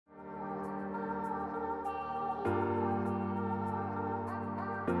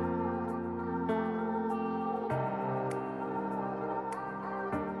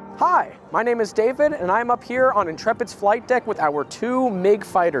Hi, my name is David, and I'm up here on Intrepid's flight deck with our two MiG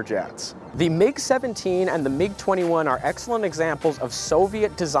fighter jets. The MiG-17 and the MiG-21 are excellent examples of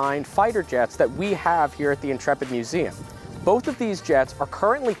Soviet-designed fighter jets that we have here at the Intrepid Museum. Both of these jets are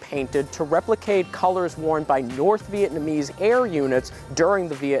currently painted to replicate colors worn by North Vietnamese air units during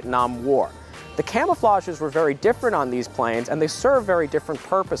the Vietnam War. The camouflages were very different on these planes, and they serve very different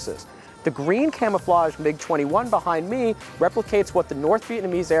purposes. The green camouflage MiG-21 behind me replicates what the North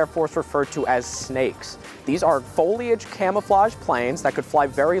Vietnamese Air Force referred to as snakes. These are foliage camouflage planes that could fly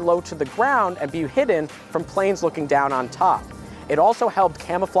very low to the ground and be hidden from planes looking down on top. It also helped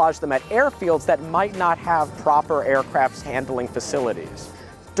camouflage them at airfields that might not have proper aircraft handling facilities.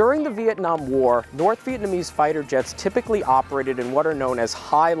 During the Vietnam War, North Vietnamese fighter jets typically operated in what are known as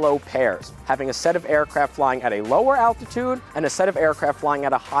high-low pairs, having a set of aircraft flying at a lower altitude and a set of aircraft flying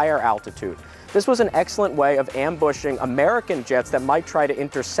at a higher altitude. This was an excellent way of ambushing American jets that might try to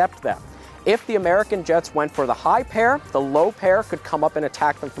intercept them. If the American jets went for the high pair, the low pair could come up and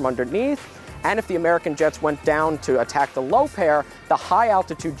attack them from underneath. And if the American jets went down to attack the low pair, the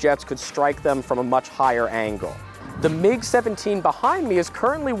high-altitude jets could strike them from a much higher angle. The MiG-17 behind me is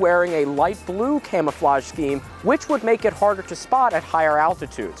currently wearing a light blue camouflage scheme, which would make it harder to spot at higher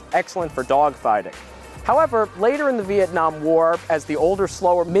altitudes. Excellent for dogfighting. However, later in the Vietnam War, as the older,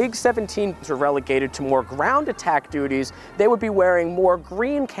 slower MiG-17s were relegated to more ground attack duties, they would be wearing more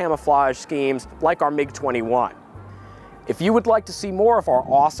green camouflage schemes like our MiG-21. If you would like to see more of our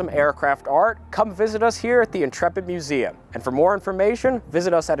awesome aircraft art, come visit us here at the Intrepid Museum. And for more information,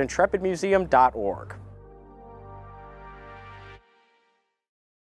 visit us at intrepidmuseum.org.